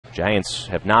Giants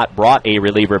have not brought a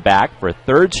reliever back for a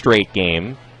third straight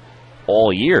game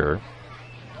all year.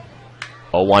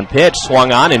 0-1 pitch,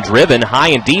 swung on and driven high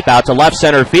and deep out to left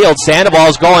center field.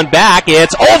 Sandoval's going back.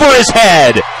 It's over his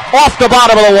head, off the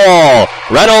bottom of the wall.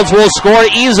 Reynolds will score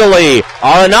easily.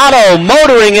 Arenado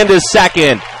motoring into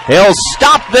second. He'll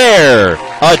stop there.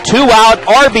 A 2-out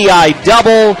RBI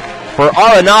double for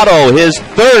Arenado, his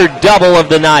third double of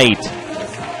the night.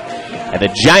 And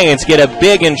the Giants get a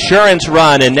big insurance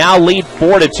run and now lead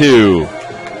 4-2.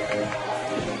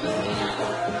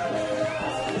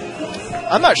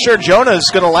 I'm not sure Jonah is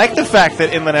going to like the fact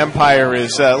that Inland Empire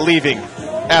is leaving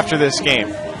after this game.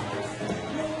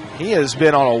 He has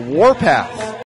been on a warpath